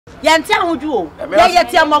Yanti ahuju o. Ye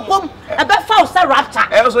ti amakom e be fa o sa rapture.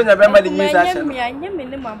 E so nya be ma de nyi sa hye. Nya me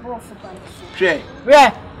ne mabrofo ba so. Hwe.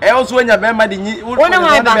 Hwe. E so nya be ma de nyi wo be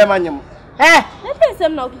ma nyem. Na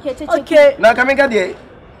pensem na okike Okay. Na kameka de.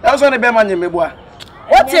 E so ne be ma nyem ebo a.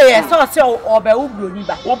 What ye so obe ubroni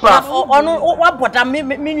ba. Onu wa boda me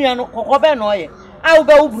nua no kokko be no ye. A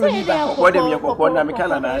obe ubroni ba. Kokko de me kokko na me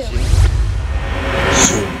kana na ahye.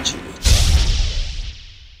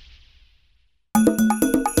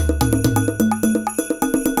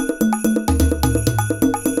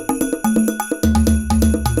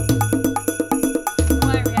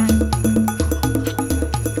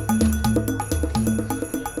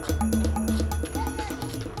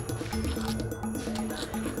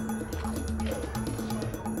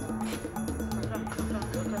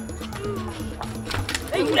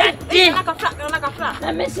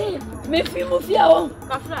 Me fi mu fi awon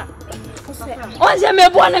kafra on se me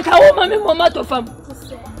bo na ka wo ma me mama to fam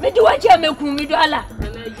me di wa che me kun mi do ala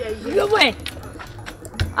yo boy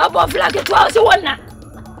abo flag to house wona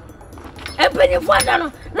e penny fo da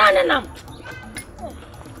no na ne nam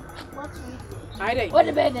what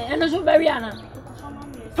the bed and so bury ana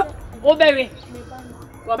o bury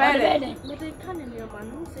me dey kan ni o ma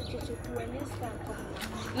no se Kyekyeku'S any stand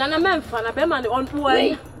Nana memfa na be ma on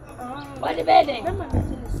puai what the bed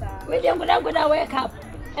we dem go wake up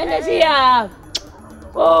and they see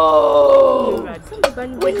oh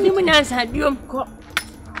we ni mu nan sa biom ko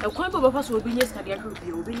e kwan baba fa so obi nye ska de ahwe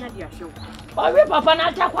bi obi nya de ahwe o we papa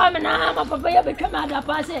na ta kwa me na ma papa ye betwa ma da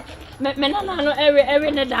pa se me nana no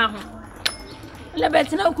ewe ne da ho le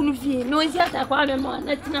betina kunu fie no nsi ata kwa me ma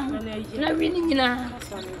na tina ho na wi ni nyina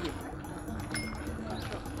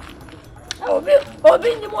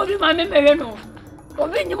obi ni mo bi ma me mewe no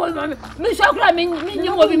obi ni mo mama me so akura me ni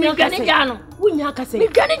mo bi me gane jano wunya kase me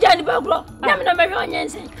gane jani ba kuro na me na me onye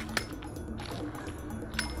nsen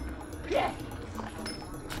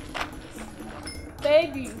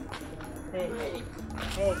baby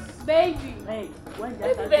when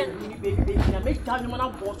baby na me tell you na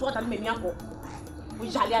bo so that me mi akọ we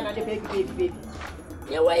jale na de baby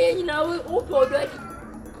ye wa ye nyina wo po do adi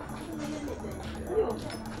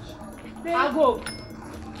ago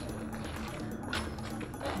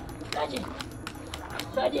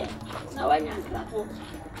Sade, na wanya nkrapo.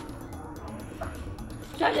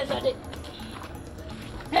 Sade.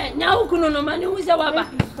 Na ukuno no mani uza waba.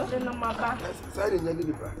 Sade no maba. Sade nya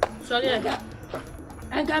ni ba. Sade ga.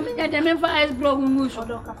 Anga me ga me fa ice block musu.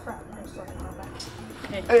 Odo kafra. Sade maba.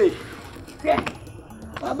 Hey.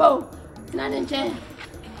 Babo, na nche.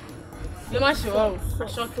 Le ma show.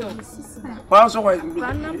 Short. Pa so kwa.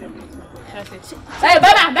 Hey,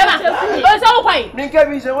 baba. O so kwai. Min ka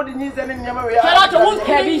bi se wodi nyi se ne nyama we ya. Tell to won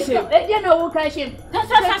ka bi se. E dia na wo ka shim.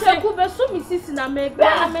 Kyekyeku'S be so mi sisi na me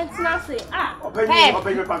gba mentina se. Open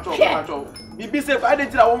patrol. Bibi se fa de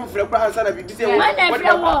tira wo mfre kwa hansa na bibi se wo.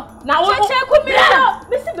 Na wo Kyekyeku'S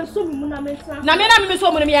me se be so mi mu na mentina. Na me na me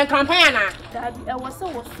so mu me yan campaign na. Dabi e wo se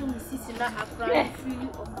wo so mi sisi na akra free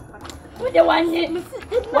of papa. Wo de wanye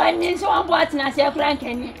so an bo atina se akra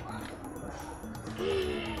nkani.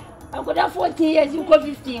 I got 14 years, you got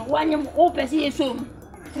 15. One you open see you soon.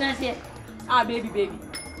 Can I say? Baby.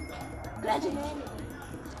 Graduate.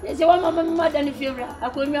 They say one mama more than the fever. I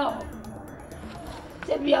call me out.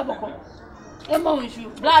 Say be a boko. Emma with you.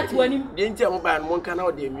 Black when him. Didn't tell me about one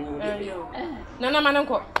canal de mu. Nana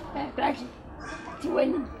mananko. Graduate. To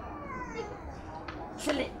win.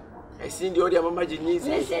 Silly. I seen the other mama Jini's.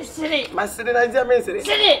 This is silly. My silly idea means silly.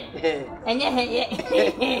 And yeah.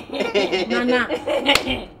 Nana.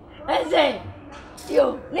 I say,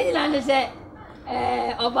 yo, Nina say,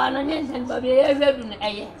 Obana Jensen, but we have been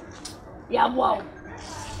a ya wow.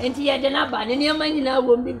 And he had an abban, and your money now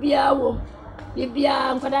won't be a womb. Be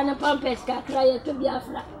a Padana Pampesca, cry to be a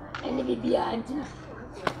flat, and be a antenna.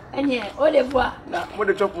 And yeah, all the bois. Now, what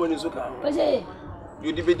the top one is okay. I say,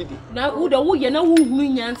 you debated it. Now, who the woo, you know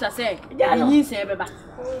who answer say, you say, Baba.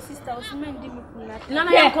 Sister was meant to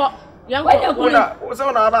Nana, young what's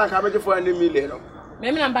on our bank? How much for any million?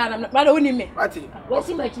 Maybe I'm bad, but only me. What's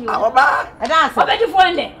in my team? Our bar? And answer. What better for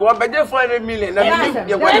it? What better for any million? And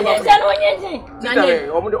one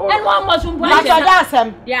must But your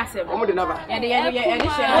dasem. Yes, I'm the number.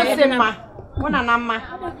 Sema. Mona nama.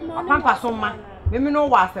 Pampa soma. Me no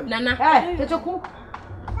wasem. Nana. Kyekyeku'S.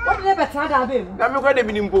 What did they better that baby? I'm going to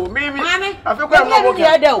be in Bo. Maybe I feel I'm not working.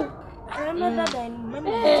 I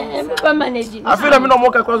feel I'm not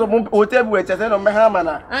walking across a hotel with a set of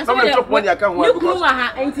Mahamana. I'm going to drop one I can't walk.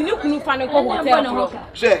 And you couldn't find a hotel.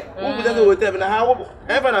 Share. Who does the hotel and how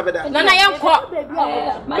ever have that? Nana, I am caught.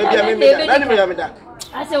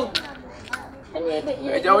 I said,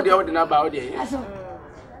 I told you about it.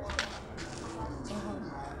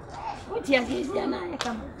 What you say, I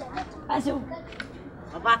come. I said,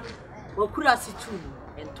 Papa, what could I see too?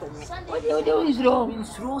 And told me, what you do is wrong.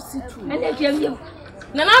 it's rosy too. And they tell you,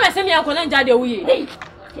 Nana, I send me a content that way. hey,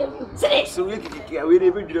 sit So we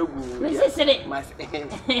never do. it. Sit it.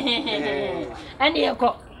 And you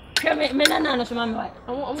go. Menana no smamba.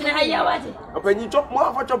 Na ya wati. Open you chop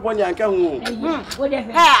more for chop one yanka hu. What the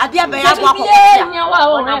Hey, I dear be a walk. nya wa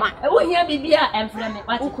o hia bibia emfreme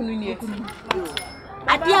wati kunu ni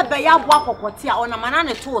I dear be a walk or tia on a man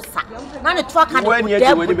and to sa. None of talk and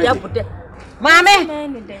Mammy,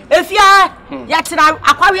 if you are yet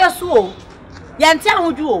Aquarius soul, Yantia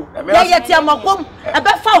would you? Yet, Yamakom, a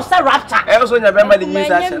bit false raptor. I also never the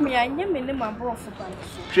news. I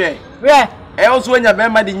also when you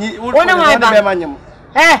remember the new one of my Bermanium.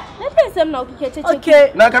 Eh,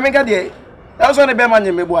 okay. Now coming at the also the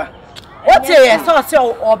Bermanium, boy. What's a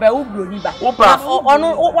so or Beubru?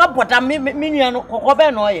 What but a minion or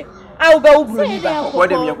Benoy? I'll go Ubru.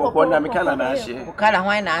 What am you called? I'm a Canada. Cala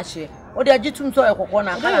wine ashy. What did you to a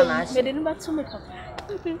cocona?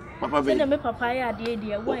 Papa, me papaya,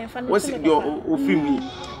 dear, what's your film?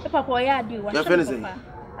 Papa, do what you're finishing.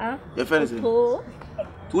 You're finishing. To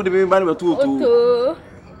the man of two.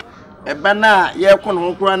 A banana, ye con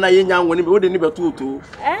Hokrana, young when you wouldn't even two.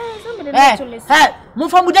 Eh, move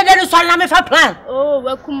from the dead son if I plan. Oh,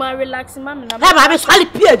 welcome, my relaxing mamma. Have a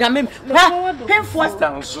solid peer, I mean, first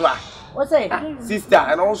down, what's it? Sister,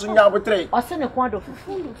 and also now betray. Or send a quad of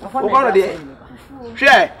food.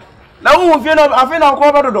 Share. Now, I feel I'll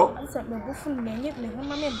cover the door.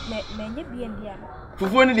 For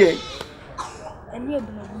 1 day.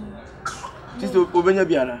 Just open your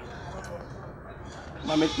piano.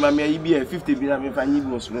 Mamma, you be a 50 billion if I need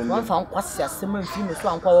most room. One found quite a similar female to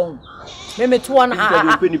Uncle. Maybe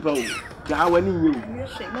 2.5 penny pound. How any you,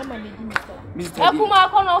 Mr. Akuma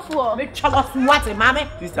kono for. Me chalo fuwate mame.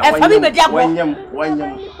 E fa bi me dia go.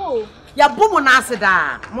 Ya bomo na ase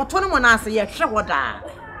da. Moto no mo na ase ye hwe woda.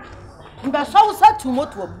 Mba so sa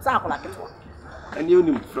tumoto za akola keto. Ani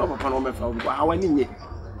onim fro papa no me fa wo how ani nye.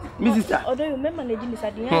 Mi sister. Odo you remember na jimi sa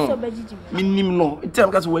de yan so bajiji. Minim no.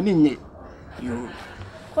 Item ka so wani nye. Yo.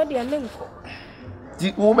 Ko de menko.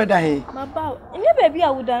 Di wo be da he. Maba. Nye baby a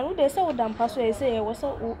wodan, wo de say wodan pa so e say wo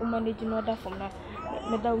so o manage no order from na.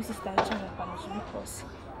 Me da wo sister nche no pa so because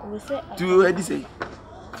we say do you say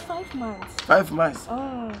 5 months. 5 months.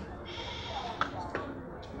 Oh.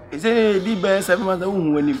 Is it the best 7 months that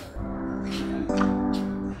won him?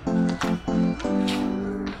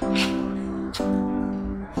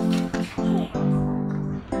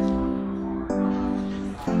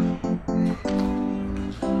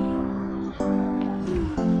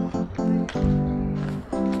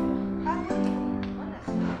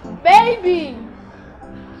 Baby.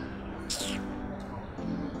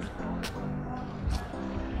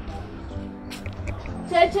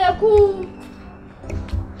 Kyekyeku'S.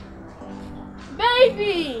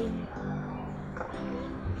 Baby.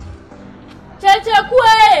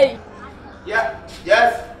 Kyekyeku'S. Yeah,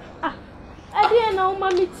 yes. Ah. I didn't know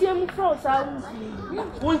mommy team froze out.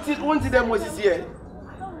 Won't them was here.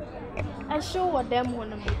 I show what them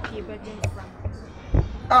wanna make you better from.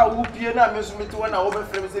 Ah, who peer na me so me to one over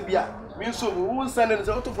frame say bia. Me so who send and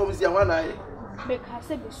say Otoo from see one eye. Because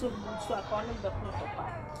say be so so account the papa.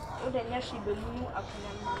 O de nya shi be mu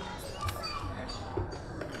akuna.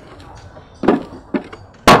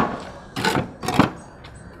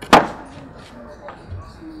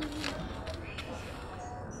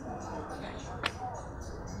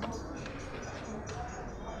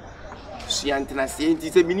 She antina say nti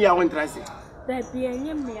say mini a won tra say. That be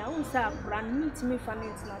any me a won say brand meet me for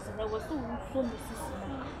maintenance. There was so misisi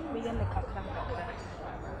na me ya me kakra.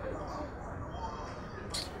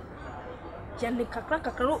 Jane kakra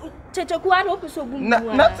Kyekyeku'S no so bu.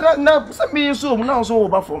 Na say me so mu na so wo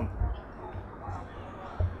ba form.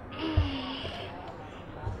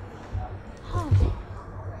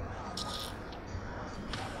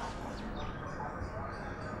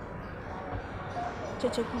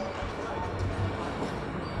 Kyekyeku'S.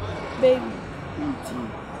 Baby.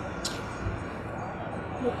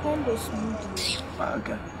 The condo smoothie.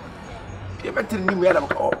 Okay. You better tell me where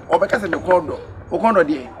or because the condo. O condo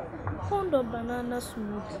there. Condo banana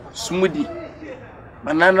smoothie. Smoothie.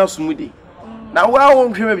 Banana smoothie. Now why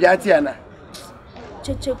won't you be at Tiana?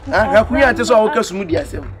 Kyekyeku'S. Ah, we are just all smoothie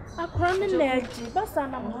yourself. I cram in there, but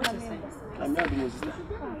I'm not doing this.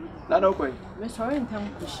 Not okay. We're sorry in time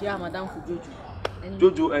to share Madame Jojo.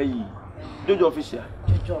 Jojo, aye. Jojo official.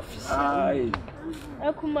 Jojo official. Aye.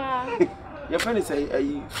 Akuma. Your friend is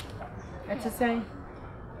aye. That's a saying.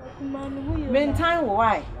 Akuma, no. Meantime,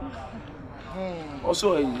 why?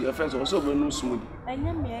 Also, your friends also be no smooth. And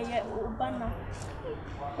you may get Ubana.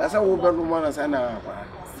 That's how we be no man as I know.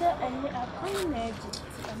 Sir, and you are coming.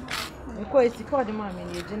 Because it's called the mammy,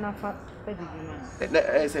 you do not fat.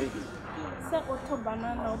 I say, Sir, Otoo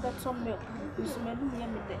banana, that's some milk. You smell me, we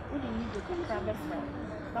didn't need to come private friend.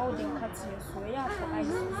 Now we didn't cut you, so yeah, for ice.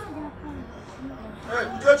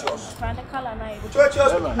 Churches. Find the color now.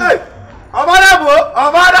 Churches. Hey!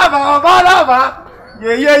 Obada.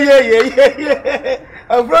 Yeah.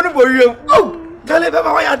 I'm running for you. Oh, tell him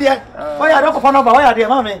why are there? Why are you for why are there,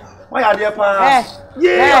 mommy? Why are there, pa?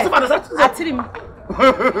 Yeah, I tell him.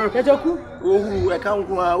 Kyekyeku'S. Oh, I can't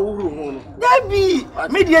go. Debbie,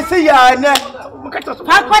 media say ya na.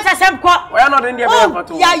 Papa say ko. We are not in the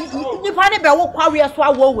America. Yeah, you find it be wo kwawe so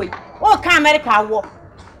awo we. O ka America wo.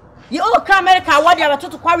 You o ka America wo dia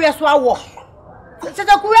to kwawe so awo.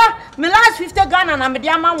 Kyekyeku'S, me last 50 Ghana na me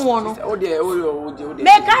dia ma wo no. O de.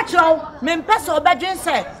 Me ka chro, me mpese obedwen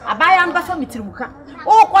say abaya mbafa mitirimuka.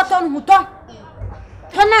 O kwato nhuto.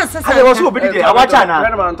 Kana sasa. I was so big there. Awacha na.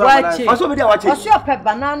 Was so big there awacha. Was your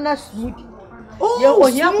banana smoothie. Oh,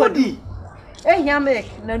 smoothie. Ehia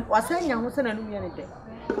make na wasanya ho se na nu ye ne de.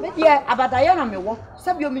 Me dia abadaye na me wo.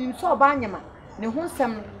 Sabi o minim so oba anyama. Ne ho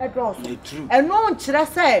nsem edroso. Eno nkire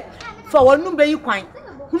se fa wonu be yi kwan.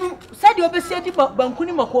 Hunu se de obesi adi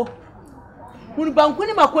bankuni mako. Hunu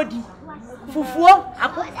bankuni makodi. Fufuo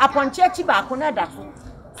aponche achi ba ko na da so.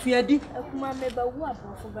 Fiadi.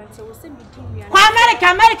 Kwa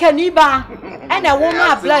America ni ba. Ena wo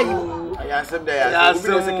ma apply you. I accept that.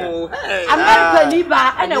 America ni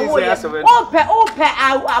ba ena wo ye. Ope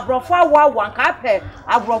abrofo awa ka pe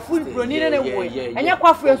abrofo broni ne wo. Enya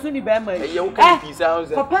kwafo esu ni ba ma.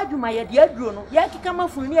 Papa aduma ye de aduro no. Ye kika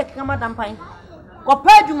mafunu ni ye kika madampan. Papa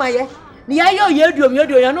aduma ye. Ni ya yo ye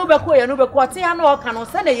aduro ye no be ko te ya na o ka no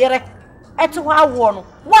se na yere. Eti wa wo no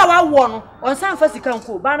wa no onsan fa sika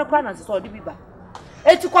nko ba no kwa na se so de biba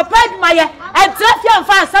eti kopa aduma ye entrafia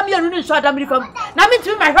mfa asam ye nu nso adam rifam na me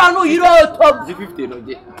timi ma hwa no yiro top 50 no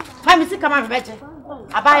je fa mi sika ma beje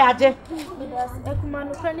abaya je ekuma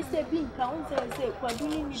no kwani se bi nka on se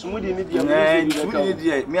kwaduni ni smoothie ni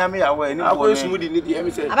dia me ame ya we ni bo smoothie ni dia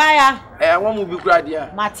me se abaya won mu bi kura dia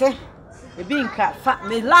mate ebi nka fa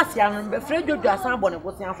me last ya no be fre jojo asan bo ne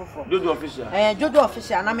botian afofo jojo official jojo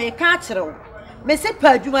official na me ka kire me se pa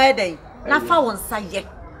adwuma ye den na fa won sa ye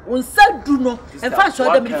won sa du no en fa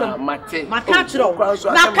so dem fam ma ka kire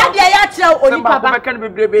na ka dia ya kire oni pa ba ka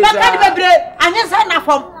bebre anya sa na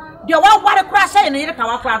fam de wa ware kura sha ne yire ka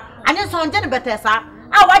wa kura anya so onje ne betesa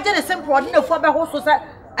a wa je ne simple odi ne fo be ho so sa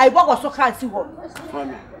ai bogo so ka si ho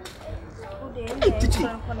Tichi,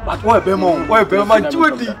 but why be man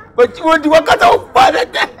chudi wakata opale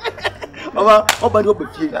Mama, obani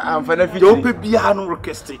obefie am fa na fi do pe bia no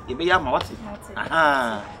request e be ya ma wati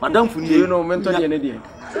aha madam funi you know mentor de ne de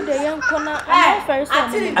so de yankona am first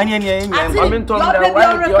time anya mentor da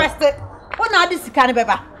why request ona adi sika ne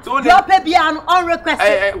beba do pe bia no on request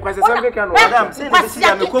kwase sambe kan madam say ne be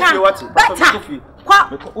ya me kofi wati kofi kwa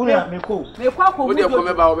una me ko ko wo de ko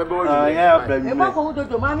me ba wo be bo ya me ko wo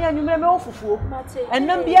dodo ma me anyu me wo fufuo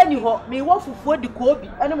enam bia ni ho me wo fufuo di ko obi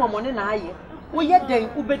ene momone na aye wo ye den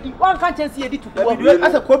ubedi wan ka chance ye di tuku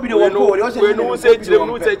asa ko bi de wo ko we no say chire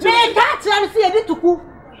no say chire me ka chance ye di tuku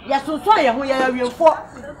ya sonso ye ho ya wiemfo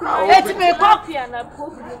eti me ko pia na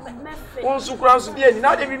kofi me fe won su kura su die ni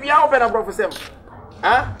na de bibia wo be na professor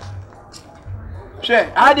ha she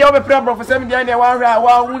a de wo be professor mi dia ne wa hwa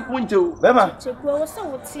wa wuntew be ma Kyekyeku'S wo se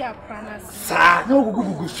wo ti aprana sa no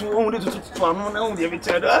gugugu su won de tutu anu na won de bi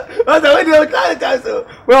che do o da we de ka so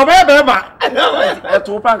we o be ma e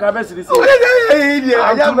to pa ka be siri si e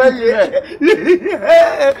aja ba ye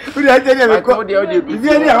uri aje ne me ko de bi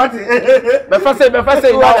ni awati be fa se na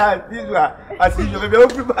tizwa asi yo be o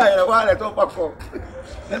fi ba ya wa le to pa ko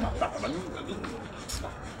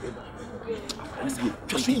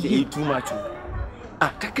just be too much.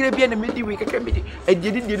 Ah, kakere bia na medi we kakere medi. E de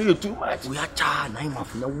you too much. We acha na im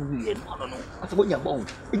afuna wu ye no no. Asa bo nya bon.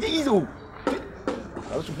 E de izo.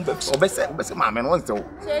 Aso bu be se ma me no nse wo.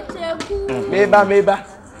 Kyekyeku'S Meba.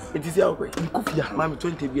 It is your way. Nkofia, mama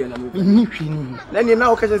 20 bia na me. Ni hwi ni. Na ni na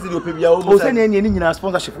o kacha se de opia bia o. O se na ni nyina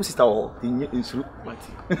sponsorship o sister wo. Tinye insuru.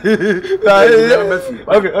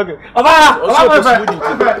 Okay. Aba.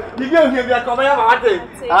 Ni bia ko ya ma wate.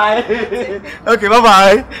 Okay,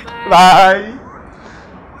 bye.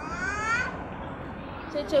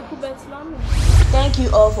 Thank you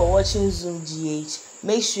all for watching Zoom GH.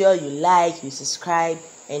 Make sure you like, you subscribe,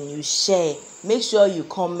 and you share. Make sure you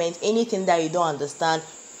comment anything that you don't understand.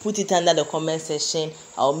 Put it under the comment section.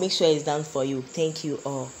 I'll make sure it's done for you. Thank you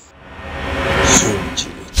all. Zoom GH.